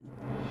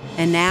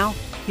And now,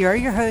 here are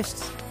your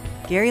hosts,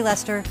 Gary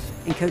Lester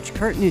and Coach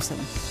Kurt Newsom.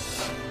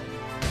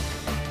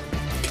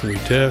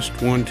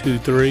 Test 1, 2,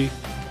 3.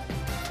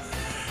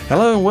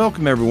 Hello and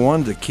welcome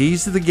everyone to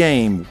Keys to the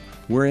Game.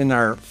 We're in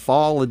our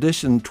fall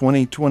edition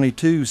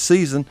 2022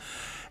 season,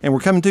 and we're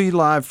coming to you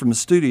live from the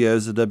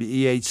studios of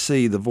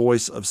WEHC, the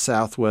voice of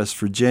Southwest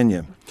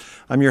Virginia.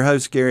 I'm your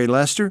host, Gary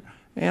Lester,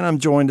 and I'm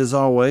joined as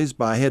always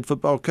by head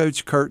football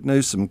coach Kurt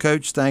Newsom.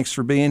 Coach, thanks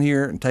for being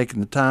here and taking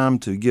the time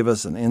to give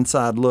us an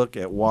inside look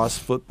at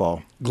Wasp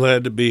football.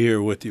 Glad to be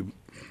here with you.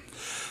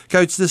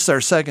 Coach, this is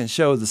our second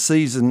show of the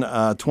season,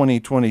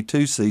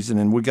 2022 season,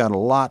 and we got a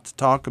lot to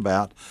talk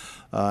about.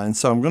 And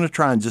so I'm going to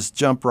try and just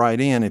jump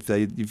right in. If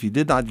you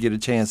did not get a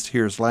chance to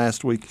hear us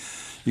last week,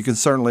 you can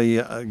certainly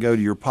go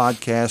to your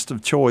podcast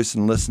of choice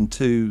and listen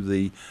to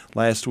the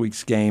last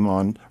week's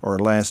game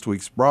last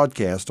week's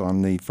broadcast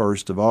on the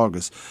 1st of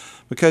August.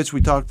 But Coach,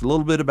 we talked a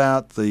little bit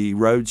about the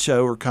road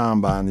show or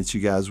combine that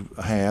you guys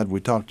had. We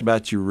talked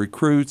about your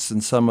recruits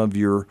and some of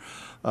your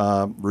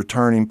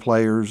returning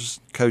players,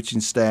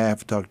 coaching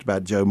staff. We talked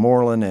about Joe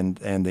Moreland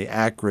and the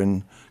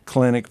Akron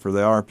Clinic for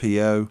the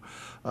RPO.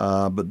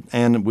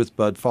 And with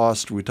Bud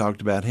Foster, we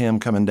talked about him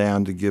coming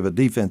down to give a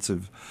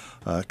defensive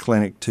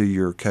clinic to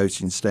your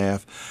coaching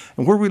staff.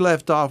 And where we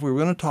left off, we were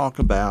going to talk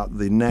about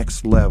the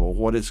next level,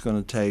 what it's going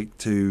to take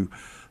to,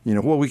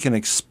 what we can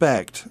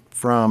expect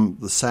from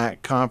the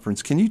SAC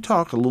conference. Can you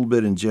talk a little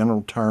bit in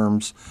general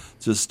terms?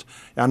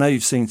 I know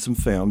you've seen some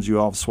films, you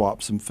all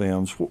swapped some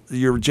films.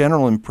 Your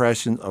general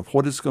impression of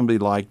what it's going to be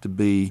like to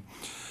be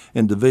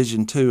in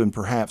Division II and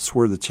perhaps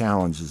where the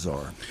challenges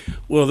are.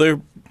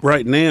 Well,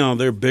 right now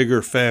they're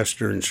bigger,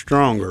 faster, and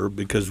stronger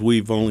because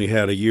we've only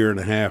had a year and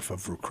a half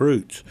of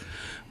recruits.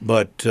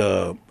 But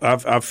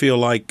I feel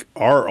like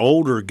our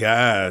older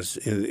guys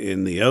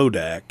in the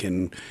ODAC,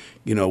 and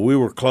we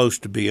were close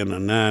to being a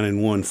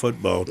 9-1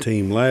 football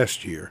team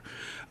last year,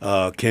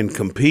 can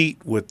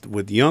compete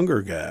with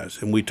younger guys,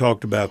 and we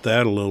talked about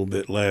that a little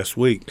bit last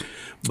week.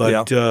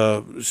 But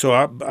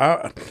so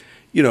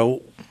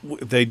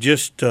they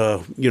just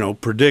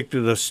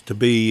predicted us to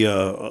be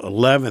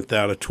 11th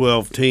out of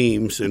 12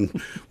 teams, and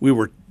we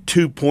were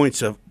 2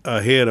 points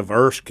ahead of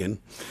Erskine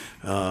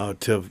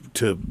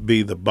to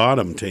be the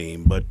bottom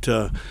team. But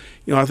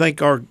I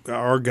think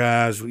our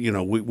guys,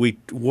 we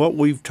what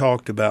we've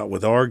talked about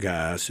with our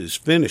guys is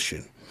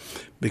finishing,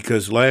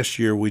 because last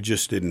year we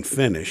just didn't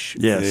finish.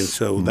 Yes. And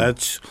so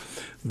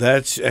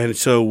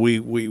so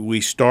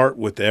we start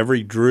with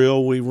every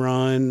drill we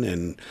run,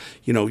 and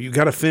you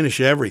got to finish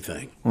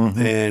everything.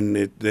 Mm-hmm. And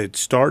it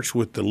starts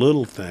with the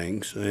little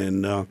things,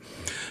 and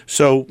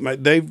so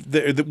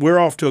we're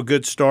off to a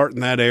good start in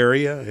that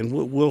area, and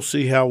we'll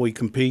see how we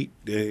compete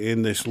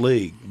in this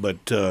league.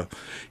 But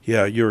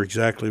you're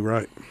exactly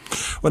right.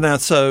 Well, now,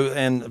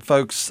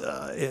 folks,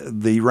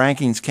 the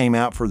rankings came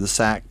out for the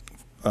SAC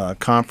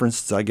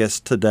conference, I guess,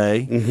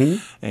 today.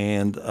 Mm-hmm.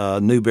 And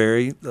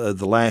Newberry,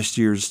 the last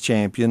year's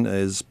champion,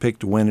 is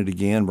picked to win it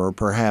again, or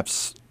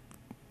perhaps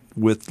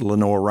with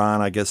Lenore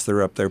Ryan. I guess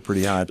they're up there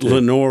pretty high, too.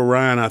 Lenore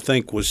Ryan, I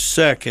think, was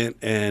second,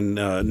 and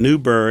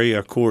Newberry,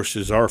 of course,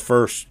 is our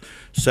first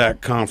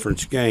SAC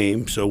conference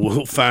game, so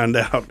we'll find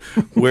out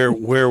where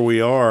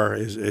we are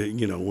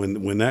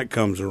when that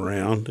comes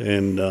around.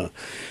 And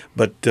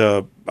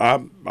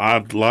I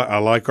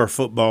like our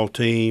football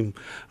team.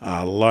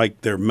 I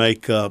like their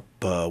makeup.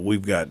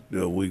 We've got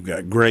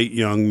great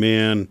young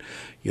men.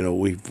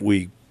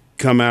 We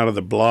come out of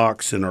the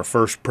blocks in our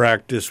first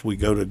practice. We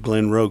go to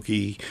Glen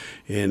Roque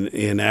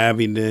in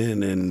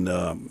Abingdon,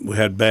 and we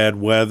had bad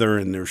weather,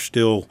 and there's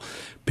still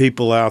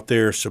people out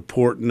there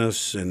supporting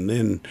us.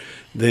 And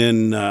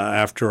then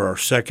after our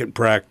second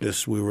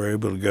practice, we were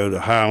able to go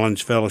to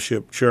Highlands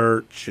Fellowship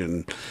Church,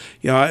 and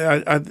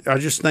I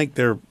just think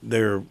they're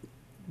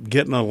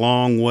getting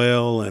along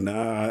well, and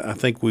I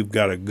think we've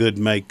got a good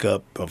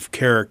makeup of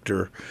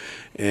character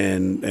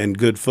and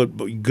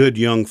good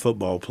young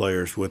football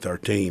players with our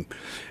team.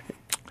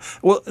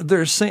 Well,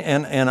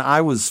 and I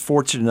was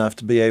fortunate enough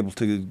to be able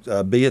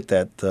to be at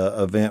that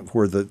event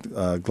where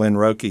the Glen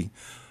Roque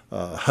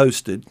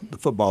hosted the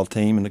football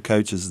team and the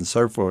coaches and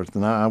so forth,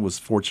 and I was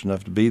fortunate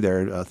enough to be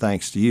there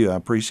thanks to you. I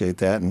appreciate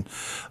that, and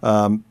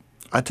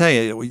I tell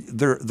you,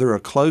 they're a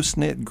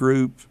close-knit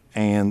group.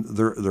 And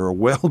they're a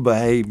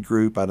well-behaved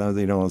group. I know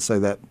they don't want to say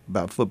that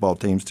about football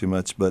teams too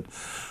much, but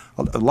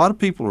a lot of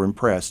people are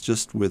impressed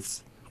just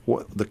with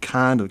the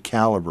kind of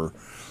caliber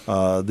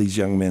these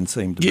young men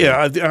seem to be.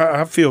 Yeah,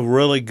 I feel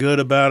really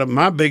good about it.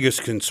 My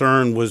biggest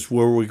concern was,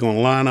 were we going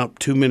to line up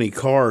too many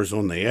cars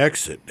on the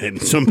exit,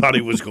 and somebody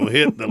was going to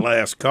hit the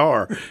last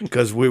car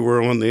because we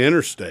were on the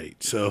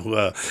interstate.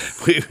 So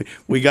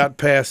we got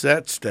past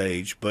that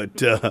stage.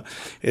 But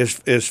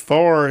as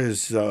far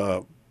as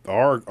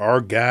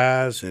our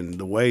guys and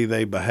the way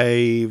they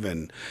behave,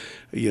 and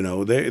it's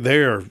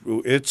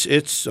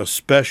a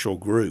special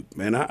group,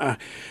 and I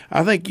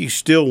think you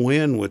still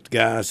win with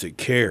guys that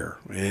care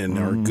and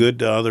are good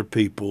to other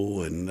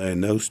people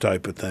and those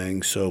type of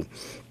things. So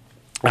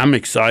I'm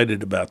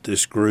excited about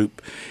this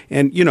group,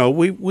 and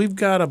we've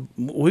got a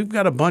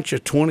bunch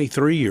of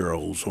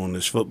 23-year-olds on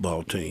this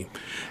football team,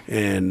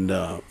 and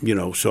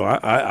so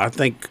I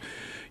think,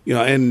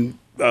 and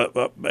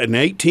an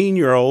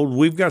 18-year-old,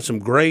 we've got some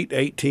great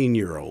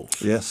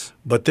 18-year-olds. Yes,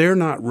 but they're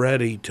not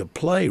ready to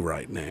play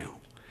right now,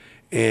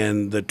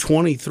 and the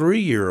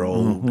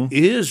 23-year-old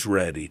is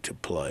ready to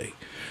play.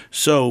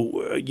 So,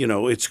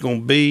 it's going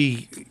to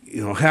be,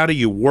 how do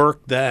you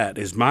work that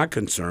is my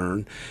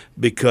concern,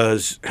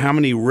 because how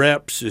many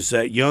reps is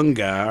that young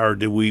guy, or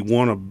do we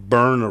want to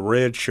burn a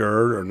red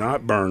shirt or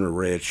not burn a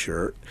red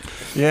shirt?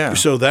 Yeah.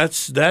 So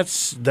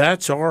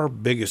that's our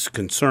biggest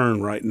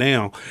concern right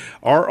now.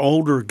 Our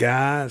older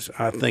guys,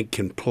 I think,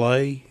 can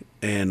play,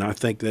 and I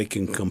think they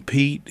can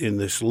compete in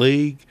this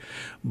league.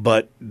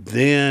 But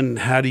then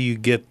how do you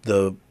get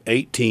the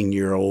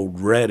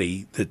 18-year-old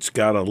ready that's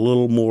got a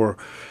little more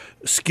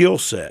skill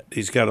set?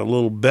 He's got a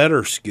little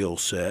better skill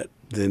set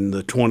than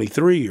the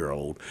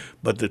 23-year-old,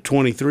 but the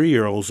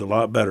 23-year-old's a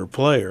lot better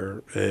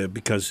player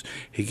because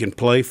he can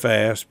play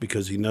fast,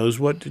 because he knows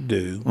what to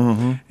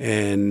do,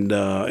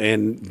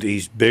 and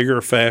he's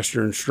bigger,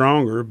 faster, and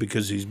stronger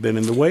because he's been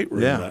in the weight room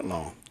that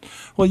long.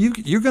 Well,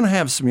 you're going to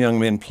have some young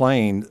men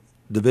playing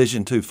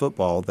Division II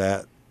football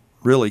that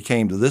really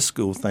came to this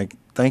school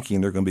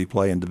thinking they're going to be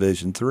playing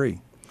Division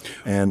III.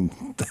 And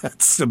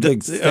that's a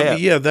big step.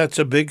 Yeah, that's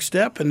a big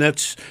step. And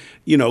that's,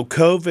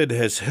 COVID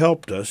has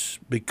helped us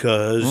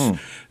because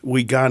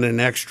we got an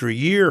extra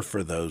year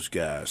for those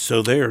guys.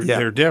 So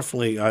they're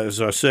definitely, as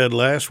I said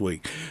last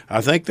week,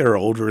 I think they're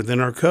older than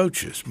our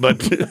coaches.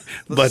 But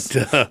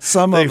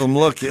some of them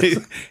look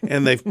it.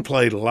 And they've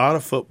played a lot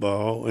of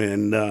football.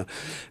 And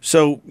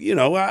so,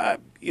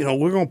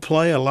 we're going to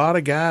play a lot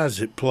of guys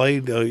that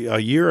played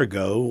a year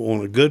ago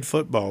on a good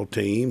football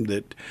team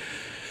that –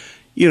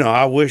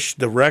 I wish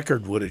the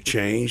record would have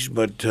changed,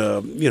 but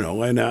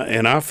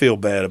and I feel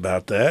bad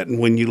about that. And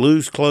when you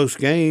lose close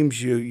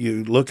games,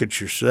 you look at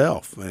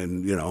yourself,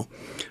 and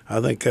I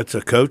think that's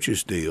a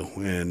coach's deal.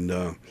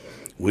 And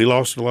we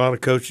lost a lot of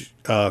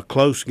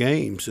close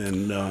games,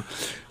 and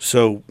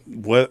so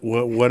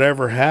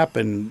whatever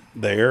happened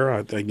there,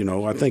 I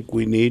think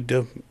we need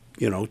to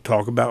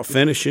talk about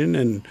finishing,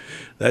 and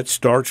that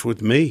starts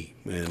with me.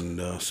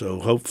 And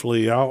so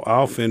hopefully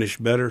I'll finish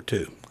better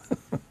too.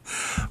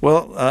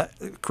 Well,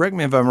 correct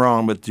me if I'm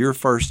wrong, but your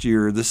first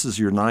year, this is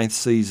your 9th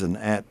season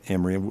at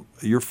Emory.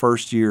 Your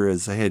first year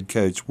as a head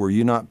coach, were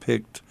you not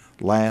picked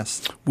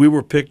last? We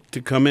were picked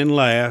to come in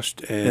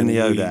last. And in the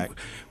ODAC.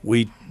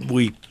 We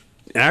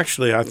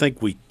actually, I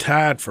think we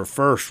tied for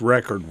first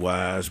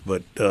record-wise,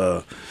 but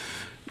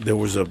there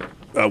was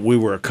we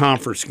were a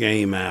conference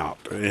game out.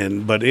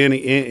 But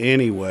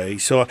anyway,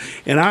 so,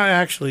 and I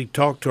actually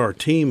talked to our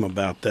team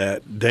about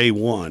that day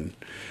one.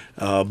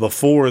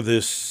 Before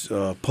this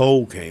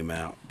poll came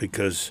out,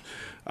 because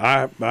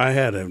I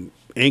had an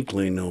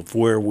inkling of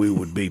where we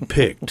would be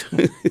picked.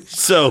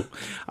 So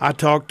I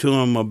talked to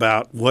them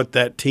about what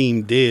that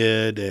team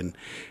did and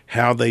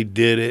how they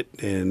did it,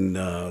 and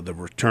the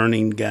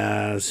returning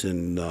guys.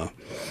 And we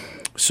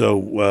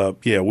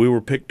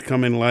were picked to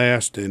come in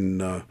last,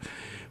 and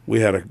we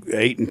had a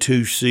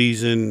 8-2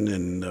 season,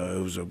 and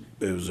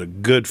it was a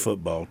good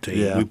football team.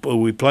 Yeah.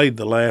 We played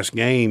the last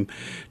game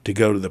to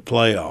go to the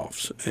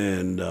playoffs,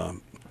 and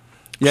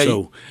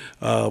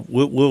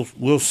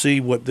we'll see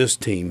what this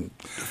team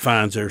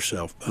finds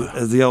themselves by.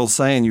 As the old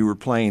saying, you were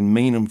playing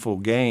meaningful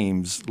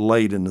games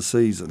late in the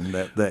season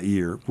that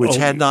year, which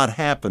had not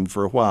happened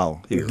for a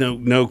while here.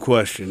 No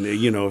question.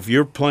 If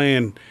you're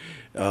playing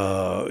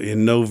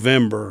in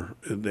November,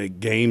 the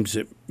games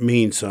that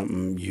mean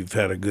something, you've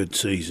had a good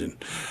season.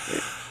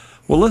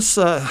 Well, let's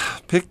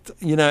pick,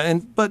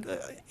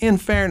 but in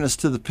fairness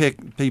to the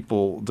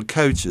the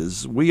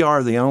coaches, we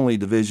are the only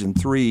Division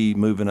III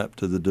moving up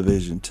to the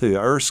Division II.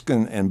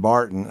 Erskine and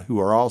Barton, who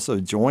are also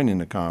joining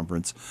the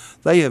conference,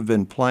 they have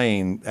been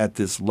playing at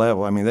this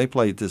level. I mean, they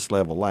played at this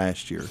level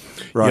last year,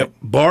 right? Yep.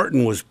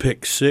 Barton was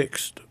picked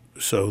 6th,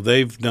 so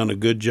they've done a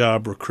good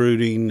job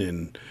recruiting,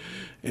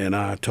 and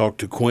I talked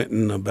to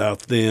Quentin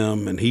about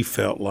them, and he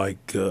felt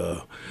like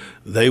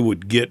they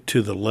would get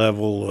to the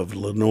level of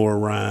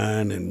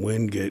Lenoir-Rhyne and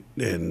Wingate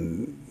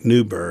and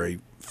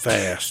Newberry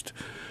fast.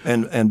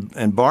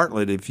 And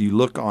Bartlett, if you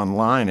look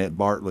online at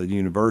Bartlett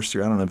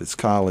University, I don't know if it's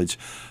college,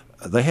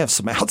 they have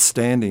some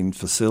outstanding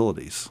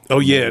facilities. Oh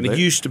yeah, and it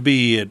used to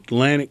be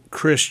Atlantic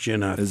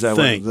Christian, I think. Is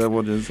that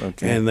what it is?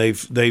 Okay. And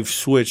they've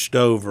switched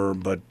over,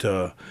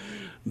 but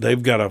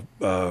they've got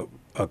a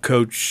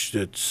coach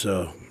that's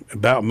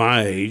about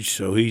my age,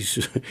 so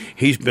he's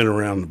been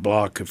around the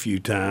block a few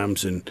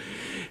times, and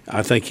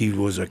I think he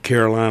was a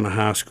Carolina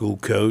high school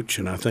coach,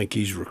 and I think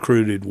he's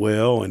recruited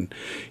well, and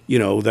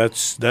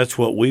that's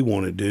what we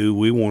want to do.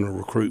 We want to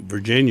recruit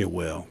Virginia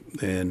well,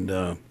 and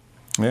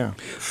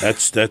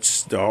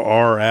that's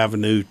our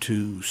avenue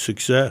to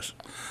success.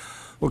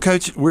 Well,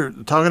 Coach, we're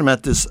talking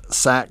about this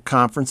SAC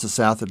conference, the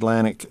South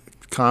Atlantic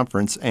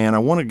Conference, and I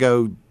want to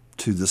go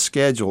to the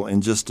schedule in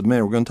just a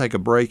minute. We're going to take a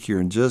break here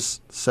in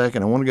just a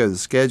second. I want to go to the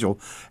schedule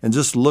and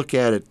just look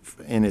at it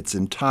in its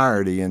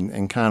entirety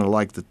and kind of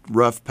like the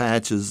rough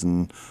patches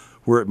and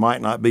where it might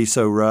not be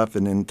so rough,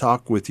 and then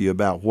talk with you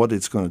about what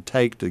it's going to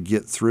take to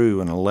get through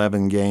an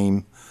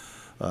 11-game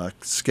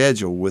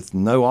schedule with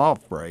no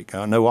off break,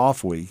 no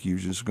off week. You're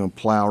just going to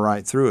plow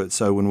right through it.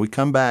 So when we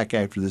come back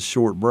after this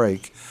short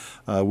break,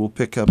 we'll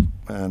pick up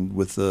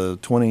with the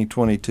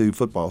 2022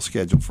 football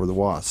schedule for the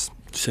Wasps.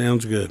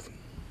 Sounds good.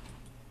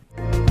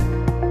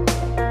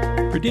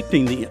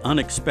 Predicting the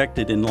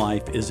unexpected in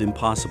life is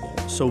impossible.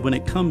 So when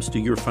it comes to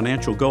your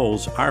financial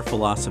goals, our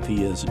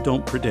philosophy is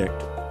don't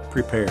predict,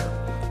 prepare.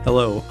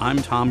 Hello, I'm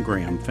Tom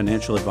Graham,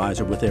 financial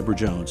advisor with Edward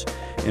Jones,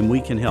 and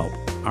we can help.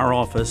 Our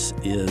office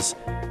is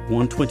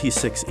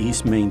 126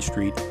 East Main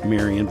Street,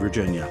 Marion,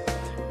 Virginia.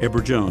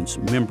 Edward Jones,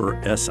 member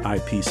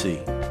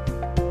SIPC.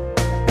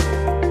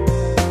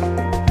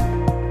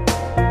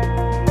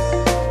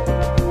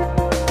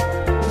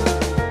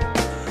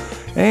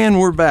 And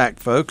we're back,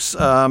 folks.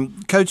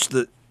 Coach,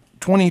 the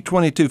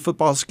 2022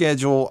 football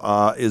schedule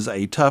is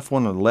a tough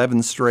one,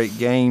 11 straight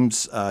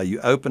games. You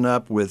open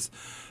up with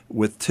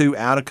 2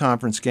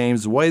 out-of-conference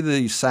games. The way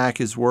the SAC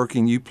is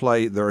working,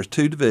 there are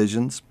 2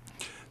 divisions.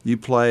 You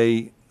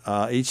play,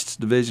 each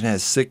division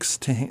has 6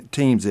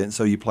 teams in it,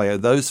 so you play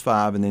those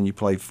 5, and then you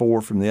play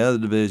 4 from the other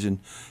division.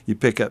 You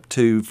pick up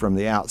 2 from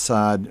the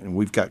outside, and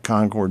we've got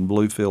Concord and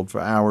Bluefield for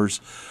ours.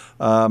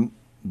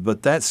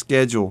 But that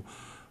schedule,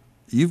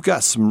 you've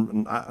got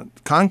some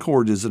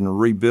Concord is in a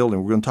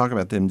rebuilding. We're going to talk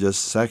about them in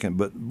just a second.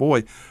 But,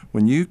 boy,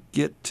 when you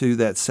get to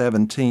that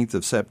 17th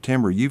of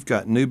September, you've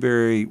got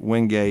Newberry,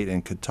 Wingate,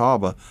 and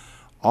Catawba.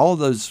 All of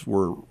those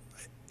were,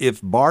 if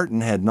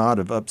Barton had not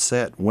have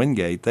upset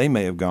Wingate, they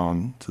may have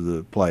gone to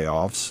the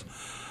playoffs.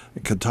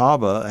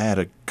 Catawba had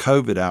a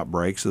COVID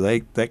outbreak, so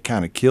that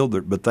kind of killed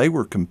it. But they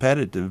were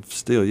competitive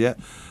still yet.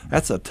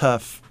 That's a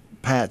tough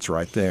patch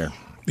right there.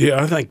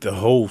 Yeah, I think the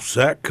whole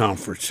SAC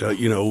conference,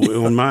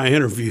 in my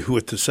interview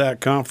with the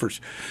SAC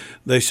conference,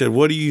 they said,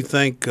 what do you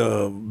think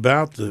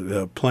about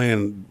the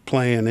playing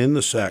in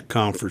the SAC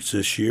conference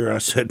this year? I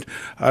said,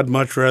 I'd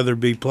much rather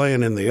be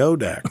playing in the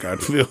ODAC.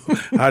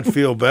 I'd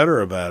feel better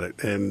about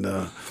it.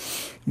 And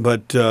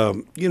but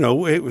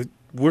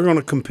we're going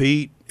to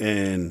compete.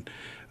 And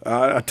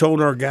I told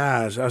our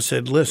guys, I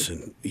said,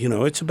 listen,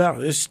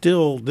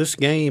 this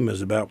game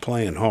is about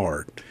playing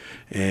hard.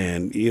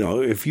 And,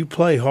 if you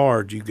play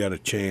hard, you've got a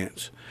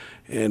chance.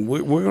 And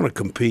we're going to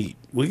compete.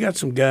 We got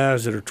some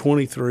guys that are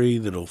 23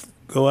 that'll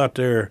go out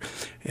there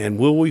and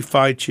will we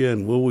fight you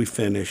and will we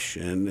finish?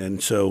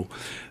 And so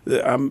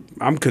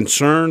I'm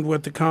concerned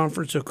with the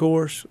conference, of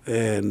course,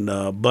 and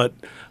but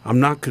I'm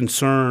not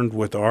concerned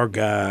with our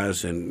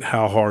guys and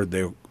how hard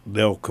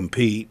they'll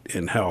compete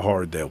and how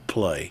hard they'll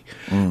play.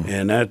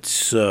 And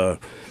that's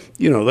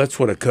that's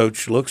what a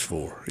coach looks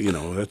for.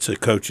 That's a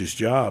coach's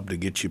job to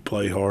get you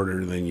play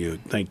harder than you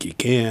think you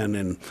can.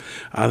 And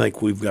I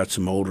think we've got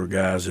some older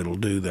guys that'll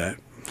do that.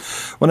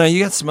 Well, now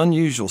you got some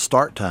unusual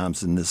start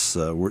times in this.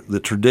 The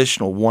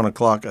traditional 1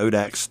 o'clock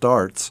ODAC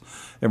starts.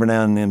 Every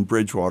now and then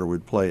Bridgewater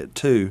would play at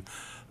 2.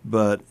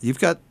 But you've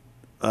got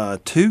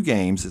 2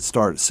 games that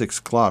start at 6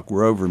 o'clock.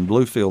 We're over in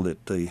Bluefield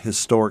at the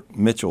historic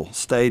Mitchell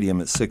Stadium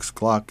at 6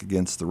 o'clock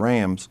against the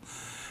Rams.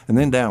 And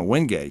then down at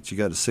Wingate, you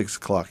got a 6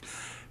 o'clock.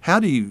 How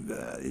do you,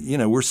 a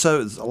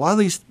lot of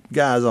these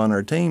guys on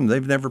our team,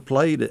 they've never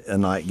played a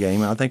night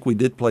game. I think we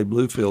did play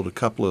Bluefield a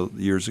couple of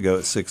years ago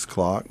at 6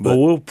 o'clock. Well,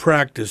 we'll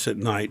practice at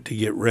night to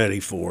get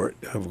ready for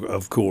it,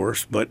 of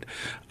course. But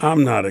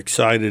I'm not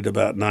excited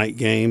about night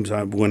games.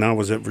 When I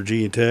was at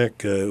Virginia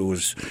Tech, it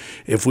was,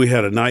 if we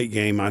had a night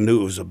game, I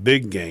knew it was a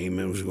big game.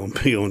 It was going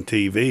to be on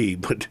TV.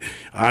 But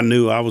I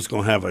knew I was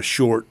going to have a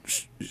short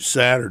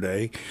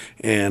Saturday,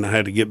 and I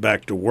had to get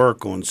back to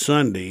work on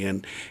Sunday.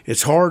 And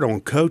it's hard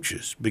on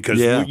coaches because,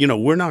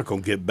 we're not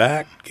going to get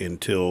back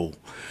until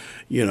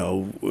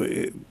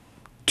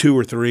 2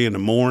 or 3 in the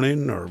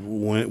morning or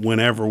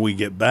whenever we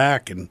get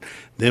back, and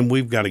then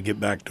we've got to get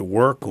back to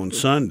work on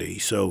Sunday.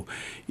 So,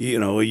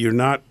 you're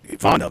not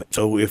fond of it.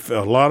 So if a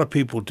lot of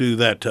people do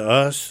that to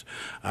us,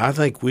 I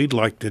think we'd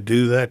like to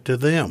do that to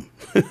them.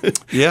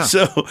 Yeah.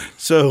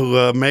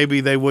 So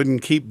maybe they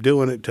wouldn't keep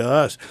doing it to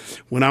us.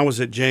 When I was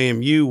at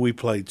JMU, we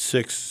played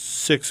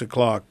six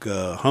o'clock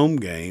home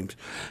games,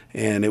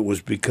 and it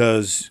was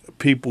because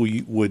people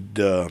would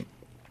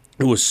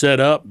it was set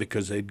up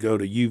because they'd go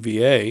to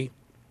UVA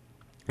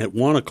at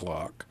 1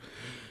 o'clock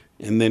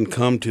and then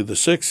come to the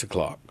 6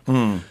 o'clock.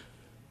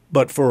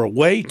 But for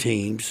away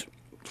teams,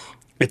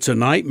 it's a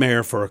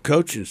nightmare for a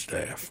coaching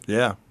staff.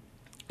 Yeah.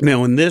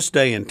 Now, in this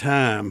day and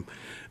time,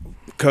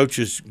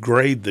 coaches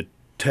grade the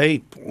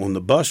tape on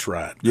the bus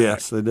ride.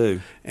 Yes, they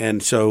do.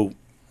 And so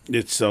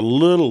it's a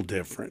little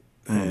different.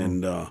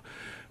 And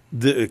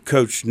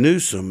Coach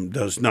Newsom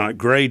does not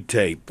grade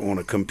tape on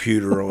a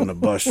computer on a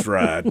bus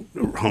ride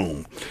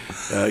home.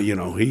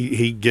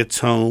 He gets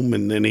home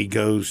and then he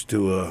goes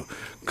to a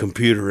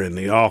computer in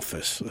the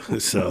office.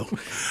 So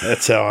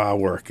that's how I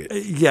work it.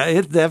 Yeah,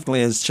 it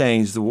definitely has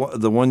changed.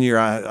 The one year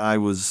I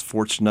was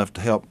fortunate enough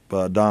to help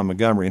Don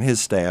Montgomery and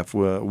his staff,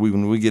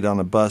 when we get on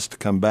a bus to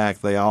come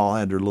back, they all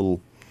had their little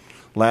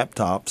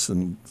laptops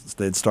and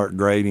they'd start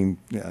grading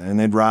and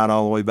they'd ride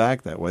all the way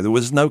back that way. There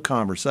was no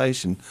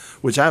conversation,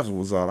 which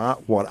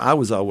what I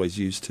was always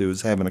used to,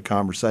 is having a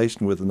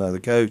conversation with another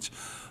coach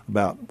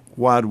about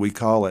why do we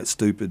call that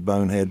stupid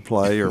bonehead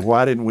play, or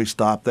why didn't we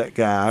stop that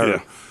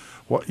guy,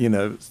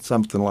 or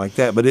something like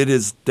that. But it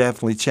has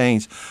definitely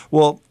changed.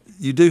 Well,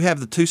 you do have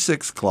the 2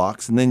 6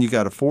 clocks, and then you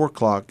got a 4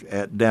 o'clock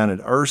down at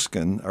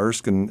Erskine.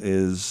 Erskine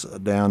is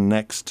down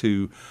next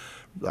to,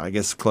 I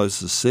guess, the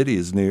closest city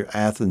is near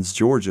Athens,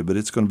 Georgia, but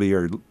it's going to be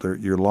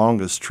your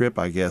longest trip,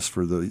 I guess,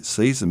 for the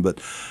season.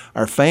 But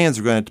our fans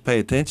are going to have to pay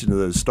attention to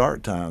those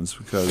start times,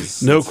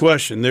 because no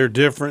question, they're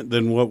different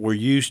than what we're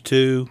used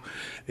to.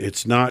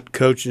 It's not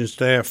coaching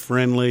staff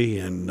friendly,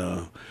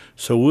 and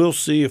so we'll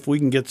see if we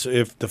can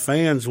if the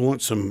fans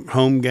want some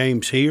home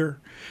games here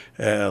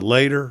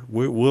later,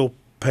 we'll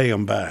pay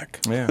them back.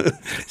 Yeah.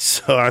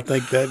 So I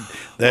think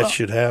that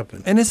should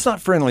happen. And it's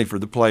not friendly for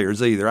the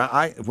players either.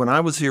 When I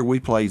was here, we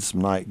played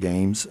some night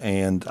games,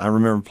 and I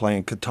remember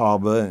playing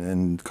Catawba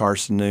and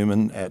Carson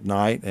Newman at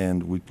night,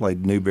 and we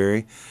played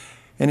Newberry.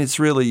 And it's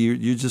really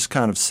you're just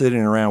kind of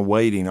sitting around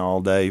waiting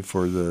all day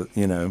for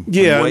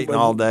waiting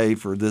all day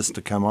for this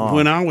to come on.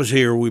 When I was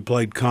here, we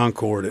played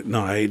Concord at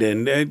night,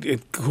 and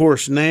of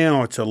course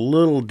now it's a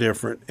little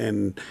different.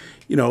 And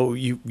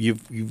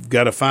you've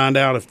got to find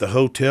out if the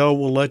hotel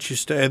will let you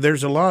stay.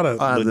 There's a lot of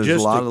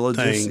logistic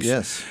things.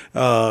 Yes.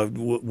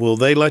 Will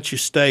they let you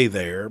stay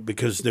there?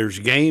 Because there's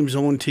games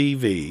on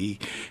TV,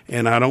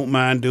 and I don't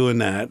mind doing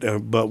that.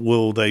 But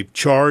will they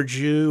charge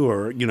you,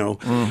 or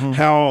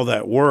how all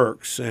that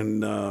works?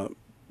 And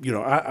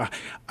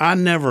I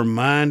never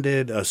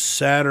minded a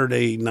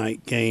Saturday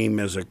night game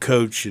as a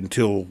coach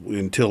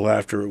until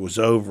after it was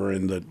over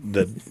and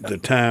the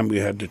time we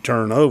had to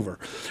turn over.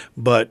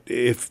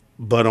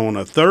 But on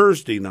a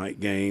Thursday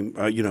night game,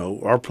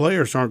 our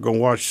players aren't going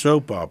to watch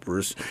soap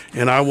operas,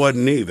 and I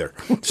wasn't either.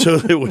 So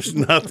there was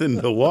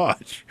nothing to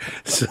watch.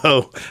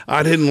 So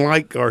I didn't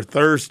like our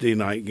Thursday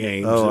night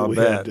games. Oh, I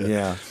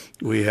bet.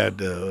 We had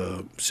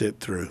to sit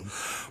through.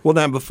 Well,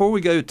 now, before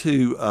we go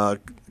to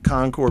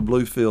Concord,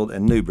 Bluefield,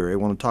 and Newberry, I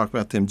want to talk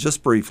about them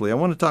just briefly. I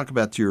want to talk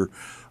about your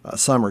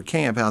summer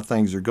camp, how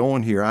things are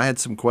going here. I had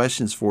some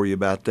questions for you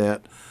about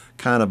that,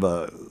 kind of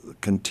a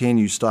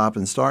continue, stop,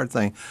 and start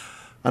thing.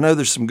 I know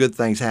there's some good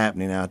things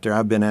happening out there.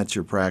 I've been at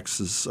your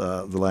practices,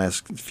 the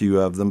last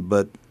few of them,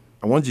 but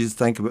I wanted you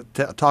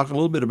to talk a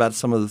little bit about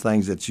some of the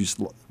things that you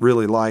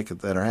really like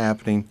that are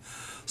happening,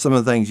 some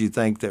of the things you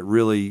think that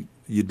really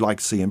you'd like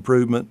to see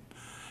improvement,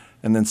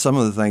 and then some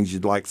of the things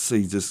you'd like to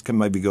see just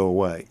maybe go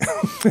away.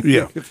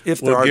 Yeah.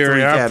 if there are Gary,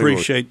 three I categories.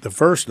 appreciate the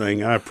first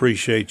thing. I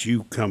appreciate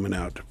you coming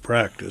out to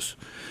practice.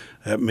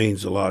 That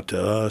means a lot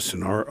to us,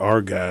 and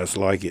our guys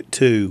like it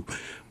too.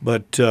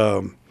 But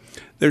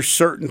there's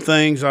certain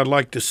things I'd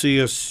like to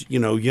see us,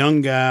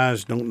 young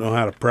guys don't know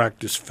how to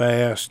practice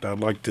fast. I'd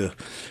like to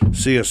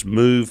see us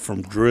move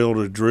from drill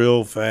to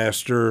drill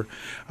faster.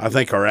 I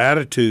think our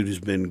attitude has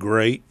been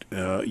great,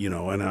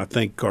 and I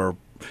think our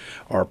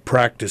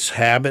practice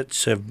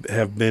habits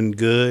have been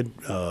good.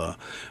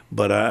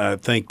 But I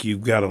think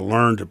you've got to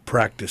learn to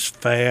practice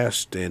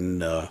fast,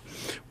 and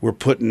we're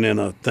putting in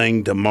a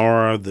thing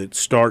tomorrow that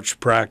starts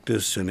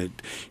practice, and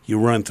you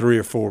run 3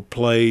 or 4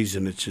 plays,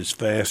 and it's as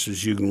fast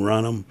as you can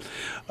run them.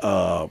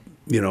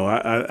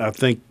 I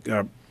think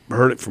I've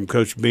heard it from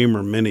Coach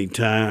Beamer many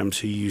times.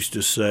 He used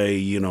to say,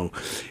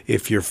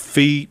 if your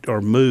feet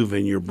are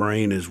moving, your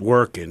brain is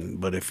working,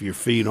 but if your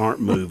feet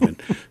aren't moving.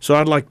 So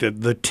I'd like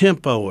the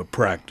tempo of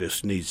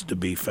practice needs to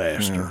be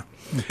faster. Yeah.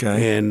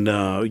 Okay. And,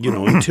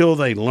 until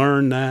they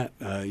learn that,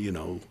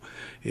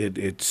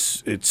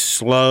 it's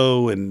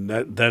slow, and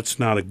that's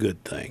not a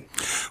good thing.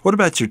 What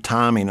about your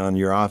timing on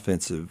your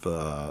offensive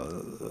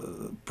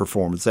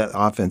performance, that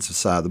offensive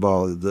side of the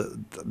ball?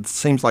 It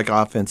seems like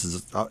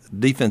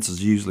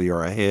defenses usually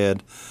are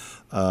ahead,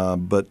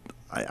 but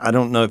I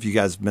don't know if you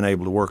guys have been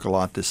able to work a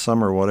lot this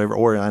summer or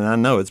whatever, and I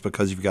know it's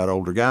because you've got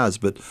older guys,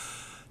 but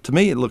to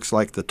me, it looks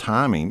like the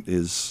timing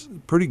is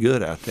pretty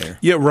good out there.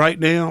 Yeah, right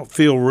now,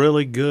 feel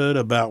really good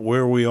about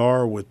where we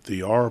are with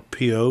the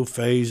RPO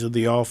phase of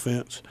the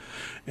offense,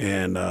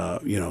 and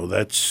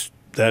that's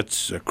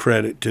a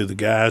credit to the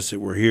guys that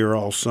were here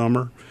all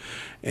summer,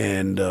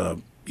 and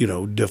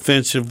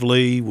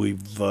defensively, we're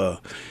going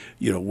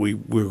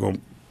to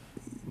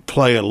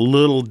play a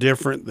little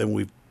different than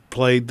we've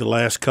played the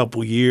last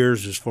couple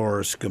years as far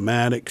as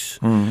schematics.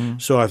 Mm-hmm.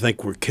 So I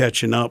think we're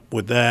catching up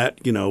with that.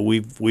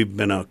 We've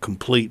been a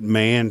complete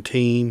man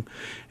team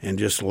and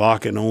just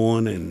locking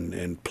on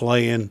and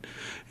playing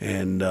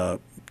and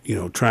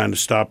trying to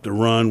stop the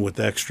run with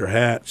extra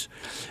hats.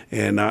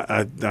 And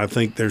I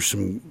think there's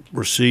some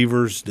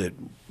receivers that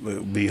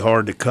it'll be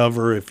hard to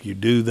cover if you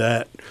do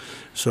that.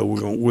 So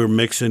we're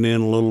mixing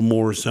in a little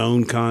more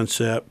zone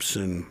concepts,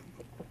 and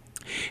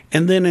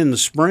then in the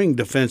spring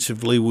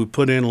defensively we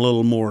put in a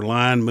little more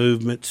line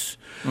movements.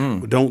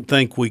 We don't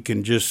think we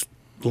can just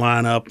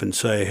line up and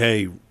say,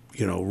 hey,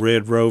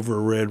 Red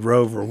Rover,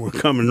 we're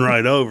coming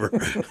right over.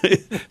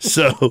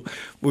 So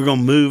we're going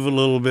to move a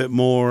little bit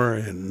more,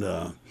 and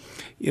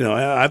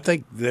I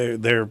think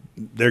they're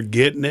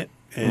getting it,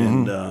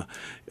 and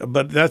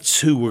but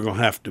that's who we're going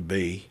to have to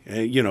be.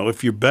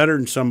 If you're better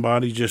than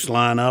somebody, just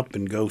line up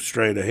and go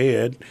straight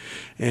ahead.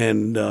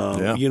 And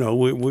we're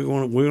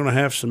going to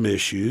have some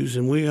issues,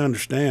 and we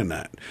understand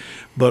that.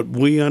 But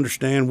we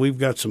understand we've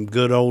got some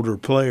good older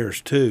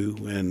players too,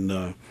 and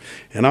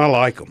I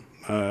like them.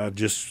 I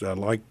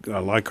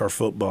like our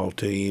football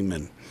team,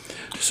 and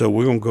so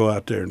we're going to go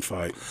out there and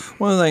fight.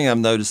 One thing I've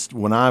noticed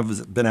when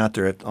I've been out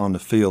there on the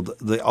field,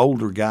 the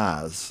older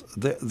guys,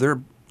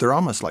 they're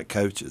almost like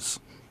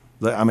coaches.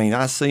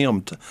 I see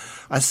them,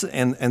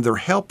 and they're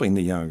helping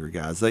the younger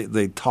guys.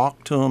 They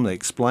talk to them, they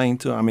explain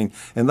to them.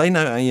 And they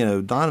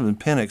know, Donovan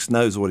Penix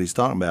knows what he's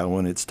talking about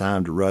when it's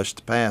time to rush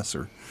the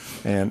passer,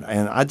 and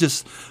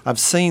I've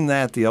seen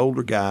that the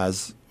older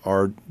guys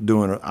are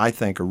doing, I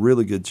think, a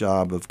really good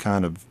job of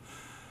kind of,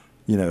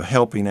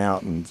 helping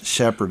out and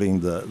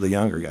shepherding the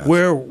younger guys.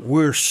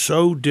 We're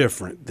so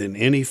different than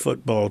any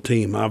football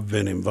team I've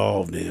been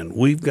involved in.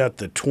 We've got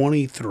the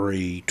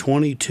 23,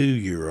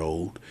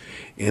 22-year-old,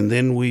 and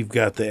then we've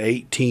got the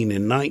 18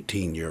 and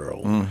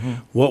 19-year-old. Mm-hmm.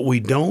 What we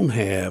don't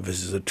have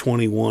is the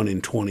 21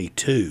 and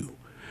 22.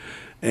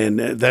 And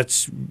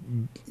that's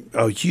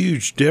a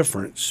huge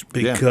difference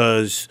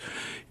because,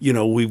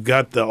 we've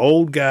got the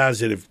old guys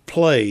that have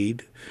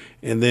played,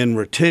 and then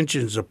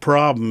retention's a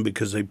problem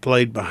because they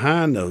played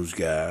behind those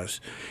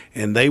guys,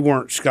 and they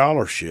weren't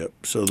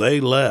scholarship, so they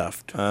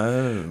left.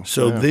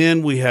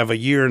 Then we have a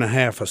year and a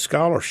half of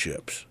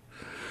scholarships.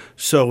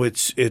 So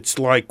it's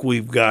like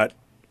we've got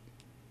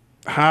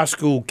high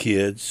school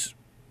kids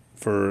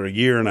for a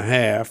year and a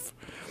half.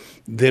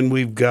 Then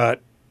we've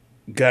got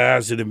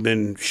guys that have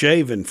been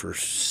shaving for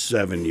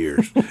 7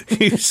 years.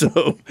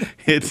 So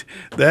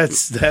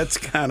that's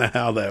kind of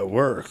how that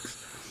works.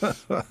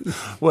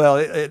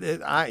 Well,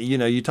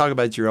 you talk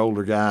about your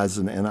older guys,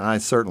 and I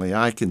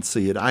can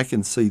see it. I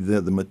can see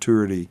the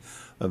maturity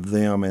of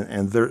them,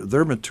 and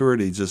their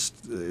maturity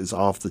just is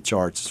off the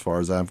charts as far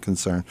as I'm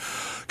concerned.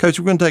 Coach,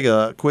 we're going to take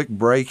a quick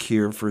break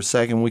here for a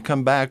second. When we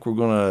come back, we're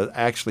going to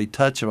actually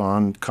touch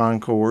on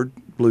Concord,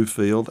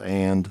 Bluefield,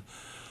 and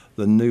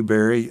the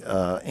Newberry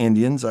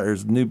Indians.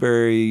 There's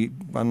Newberry,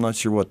 I'm not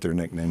sure what their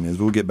nickname is.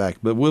 We'll get back.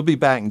 But we'll be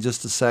back in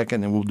just a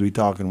second, and we'll be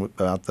talking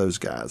about those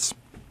guys.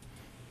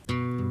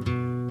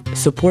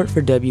 Support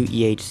for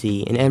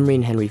WEHC and Emory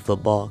and Henry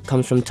football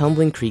comes from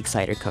Tumbling Creek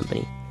Cider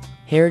Company.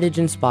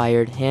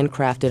 Heritage-inspired,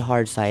 handcrafted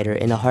hard cider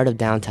in the heart of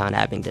downtown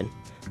Abingdon.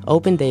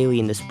 Open daily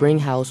in the Spring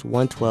House,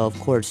 112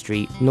 Court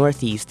Street,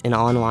 Northeast, and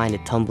online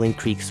at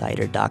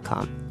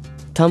tumblingcreeksider.com.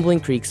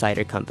 Tumbling Creek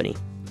Cider Company,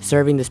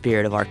 serving the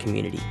spirit of our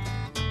community.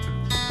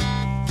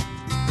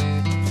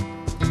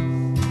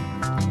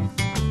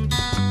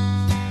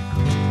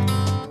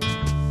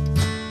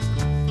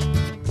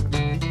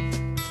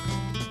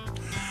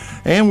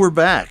 And we're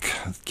back.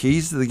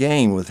 Keys to the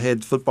Game with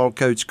head football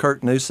coach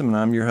Kurt Newsom, and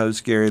I'm your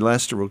host, Gary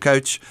Lester. Well,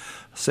 Coach,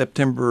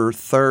 September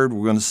 3rd,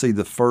 we're going to see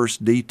the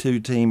first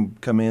D2 team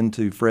come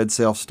into Fred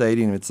Self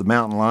Stadium. It's the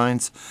Mountain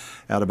Lions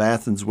out of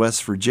Athens,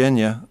 West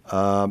Virginia.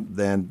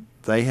 Then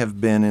they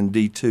have been in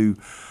D2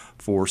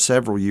 for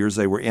several years.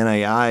 They were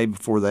NAI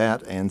before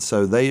that, and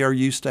so they are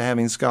used to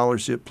having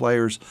scholarship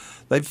players.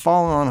 They've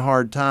fallen on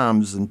hard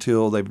times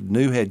until the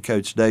new head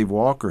coach, Dave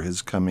Walker,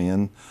 has come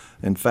in.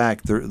 In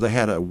fact, they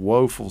had a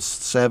woeful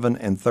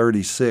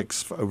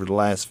 7-36 over the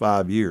last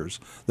 5 years.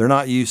 They're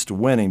not used to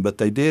winning, but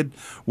they did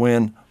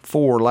win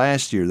 4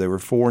 last year. They were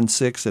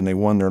 4-6, and they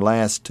won their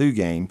last 2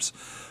 games.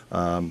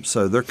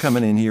 So they're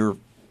coming in here.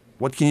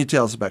 What can you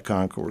tell us about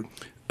Concord?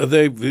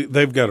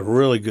 They've got a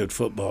really good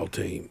football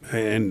team,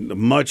 and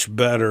much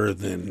better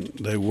than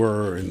they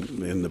were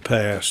in the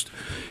past.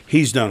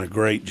 He's done a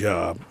great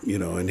job,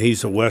 and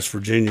he's a West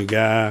Virginia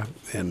guy,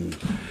 and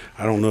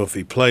I don't know if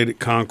he played at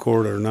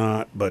Concord or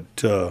not, but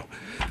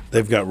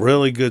they've got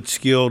really good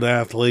skilled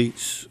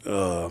athletes,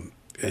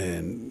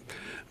 and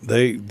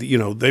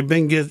they've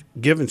been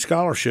given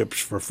scholarships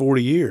for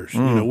 40 years.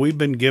 We've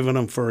been giving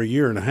them for a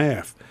year and a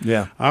half.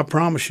 Yeah, I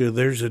promise you,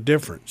 there's a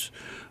difference,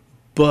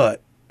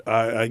 but.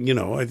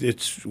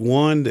 It's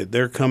one that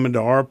they're coming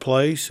to our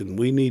place, and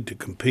we need to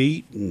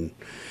compete and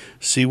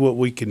see what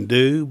we can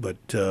do. But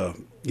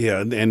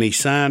and he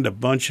signed a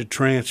bunch of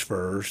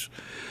transfers,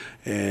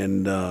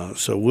 and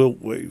so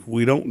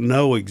we don't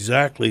know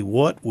exactly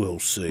what we'll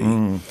see.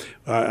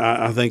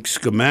 I think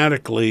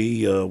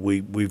schematically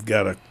we've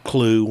got a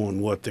clue on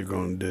what they're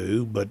going to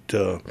do,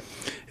 but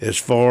as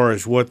far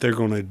as what they're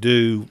going to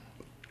do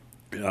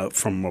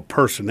from a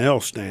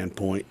personnel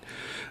standpoint,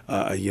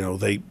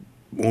 they.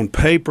 On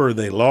paper,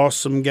 they lost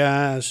some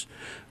guys,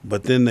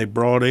 but then they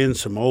brought in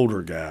some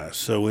older guys.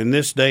 So in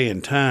this day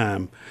and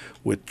time,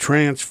 with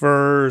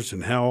transfers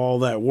and how all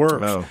that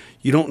works,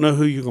 you don't know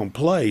who you're going to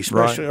play,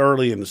 especially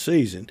early in the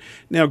season.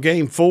 Now,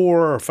 game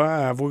 4 or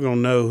 5, we're going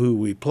to know who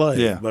we play.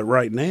 Yeah. But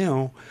right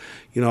now,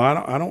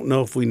 I don't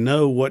know if we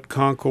know what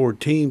Concord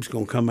team's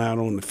going to come out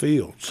on the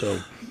field.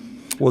 So,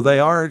 well, they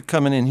are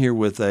coming in here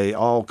with a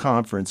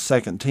all-conference,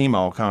 second-team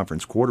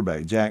all-conference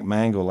quarterback, Jack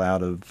Mangle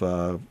out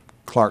of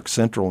Clark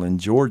Central in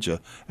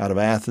Georgia, out of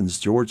Athens,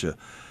 Georgia.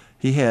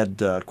 He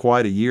had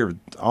quite a year,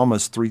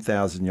 almost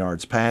 3,000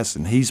 yards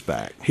passing. He's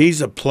back. He's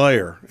a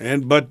player,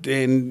 and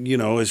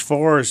as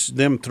far as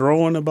them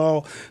throwing the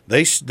ball,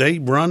 they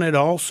run it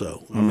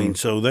also. I mean,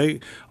 so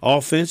they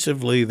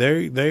offensively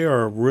they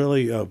are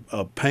really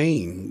a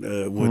pain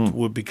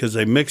because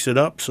they mix it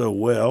up so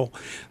well.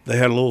 They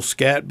had a little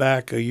scat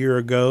back a year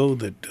ago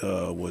that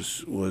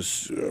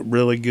was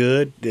really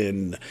good,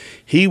 and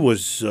he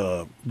was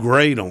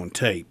great on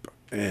tape.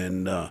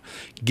 And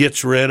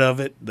gets rid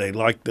of it. They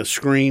like the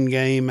screen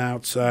game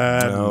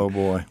outside. Oh,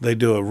 boy. They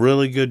do a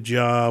really good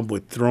job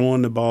with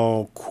throwing the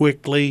ball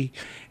quickly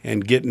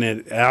and getting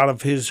it out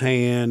of his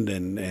hand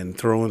and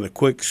throwing the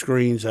quick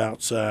screens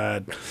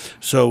outside.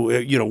 So,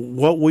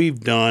 what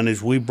we've done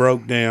is we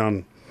broke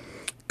down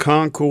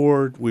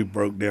Concord, we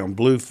broke down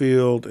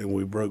Bluefield, and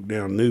we broke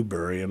down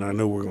Newberry, and I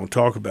know we're going to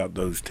talk about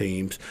those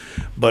teams,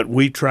 but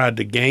we tried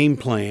to game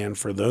plan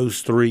for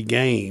those 3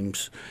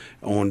 games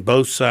on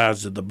both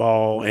sides of the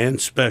ball and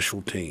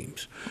special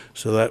teams.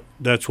 So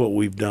that's what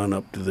we've done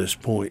up to this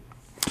point.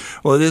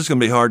 Well, it is going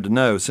to be hard to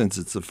know since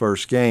it's the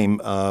first game,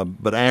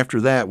 but after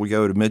that we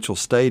go to Mitchell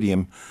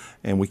Stadium,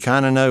 and we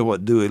kind of know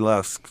what Dewey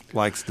likes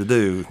to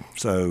do.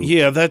 So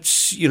yeah,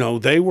 that's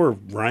they were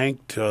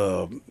ranked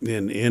in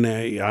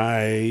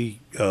NAIA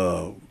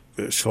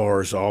as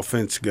far as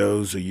offense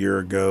goes a year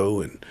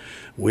ago, and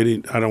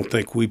I don't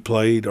think we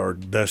played our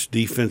best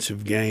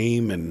defensive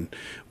game, and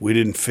we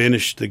didn't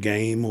finish the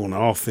game on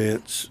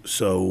offense.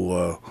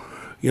 So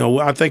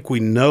I think we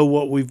know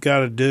what we've got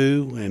to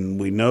do, and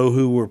we know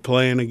who we're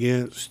playing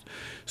against.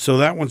 So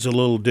that one's a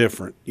little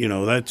different.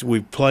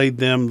 We've played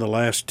them the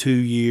last 2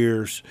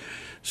 years,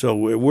 so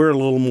we're a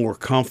little more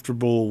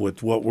comfortable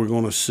with what we're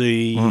going to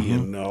see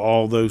and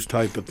all those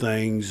type of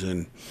things.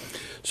 And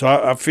so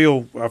I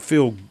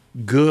feel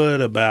good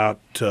about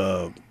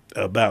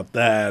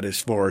that as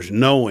far as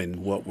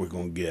knowing what we're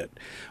going to get.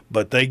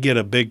 But they get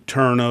a big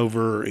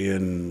turnover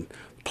in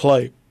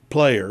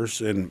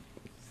players, and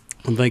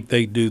I think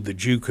they do the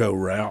JUCO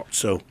route.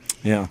 So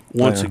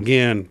once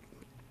again,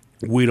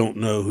 we don't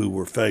know who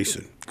we're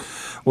facing.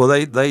 Well,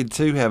 they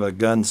too have a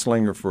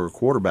gunslinger for a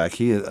quarterback.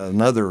 He had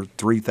another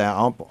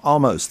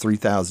almost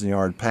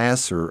 3,000-yard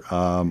passer,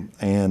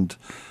 and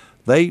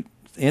they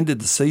ended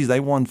the season. They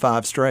won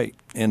 5 straight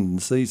in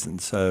the season,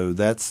 so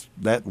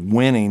that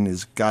winning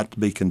has got to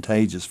be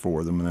contagious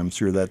for them, and I'm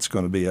sure that's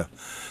going to be a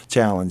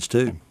challenge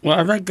too. Well,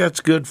 I think that's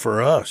good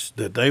for us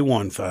that they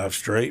won 5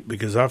 straight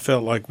because I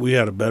felt like we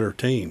had a better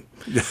team,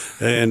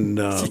 and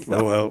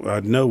well, I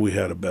know we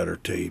had a better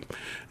team,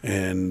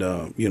 and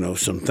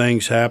some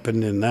things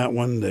happened in that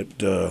one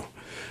that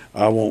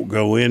I won't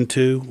go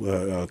into.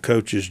 A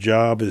coach's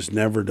job is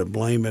never to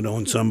blame it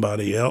on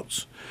somebody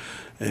else.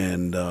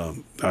 And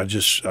I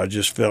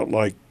just felt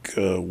like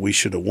we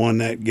should have won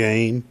that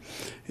game,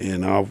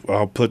 and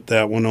I'll put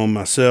that one on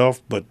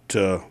myself. But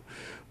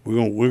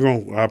we're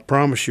going. I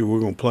promise you,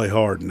 we're going to play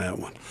hard in that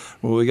one.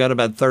 Well, we got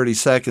about 30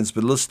 seconds,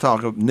 but let's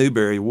talk of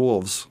Newberry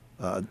Wolves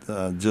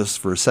just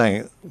for a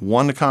second.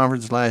 Won the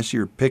conference last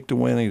year, picked to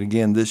win it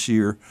again this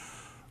year.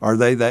 Are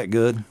they that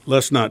good?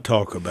 Let's not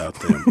talk about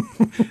them.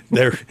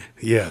 They're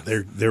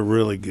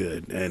really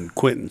good, and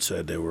Quentin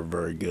said they were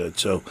very good.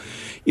 So,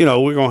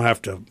 we're gonna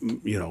have to,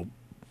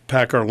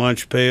 pack our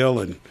lunch pail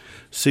and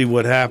see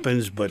what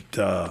happens. But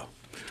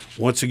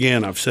once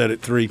again, I've said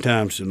it 3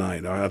 times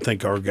tonight. I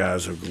think our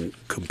guys are going to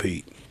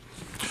compete.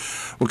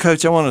 Well,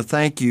 Coach, I want to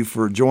thank you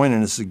for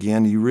joining us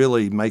again. You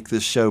really make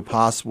this show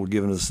possible,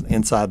 giving us an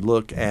inside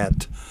look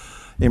at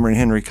Emory and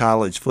Henry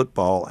College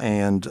football,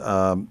 and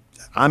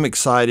I'm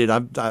excited.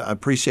 I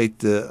appreciate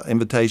the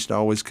invitation to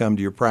always come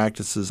to your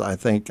practices. I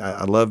think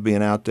I love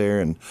being out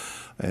there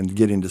and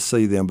getting to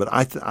see them. But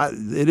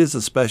it is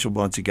a special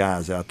bunch of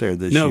guys out there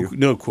this year.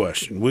 No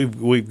question.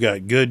 We've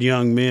got good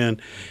young men.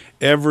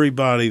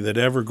 Everybody that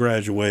ever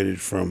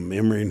graduated from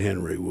Emory and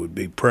Henry would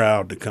be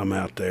proud to come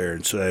out there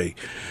and say,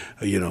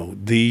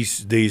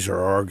 these are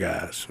our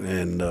guys,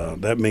 and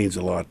that means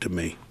a lot to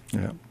me.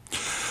 Yeah.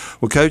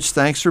 Well, Coach,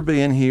 thanks for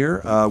being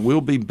here.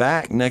 We'll be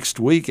back next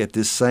week at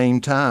this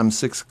same time,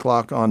 6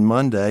 o'clock on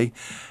Monday,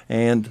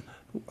 and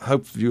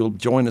hope you'll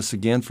join us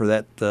again for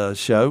that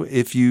show.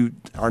 If you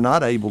are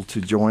not able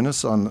to join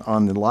us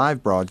on the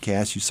live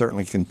broadcast, you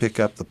certainly can pick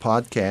up the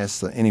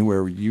podcast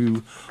anywhere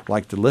you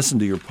like to listen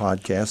to your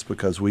podcast,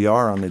 because we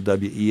are on the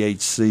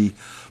WEHC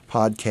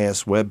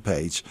podcast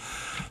webpage.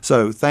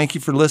 So thank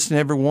you for listening,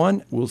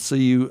 everyone. We'll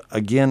see you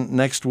again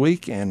next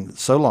week, and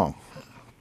so long.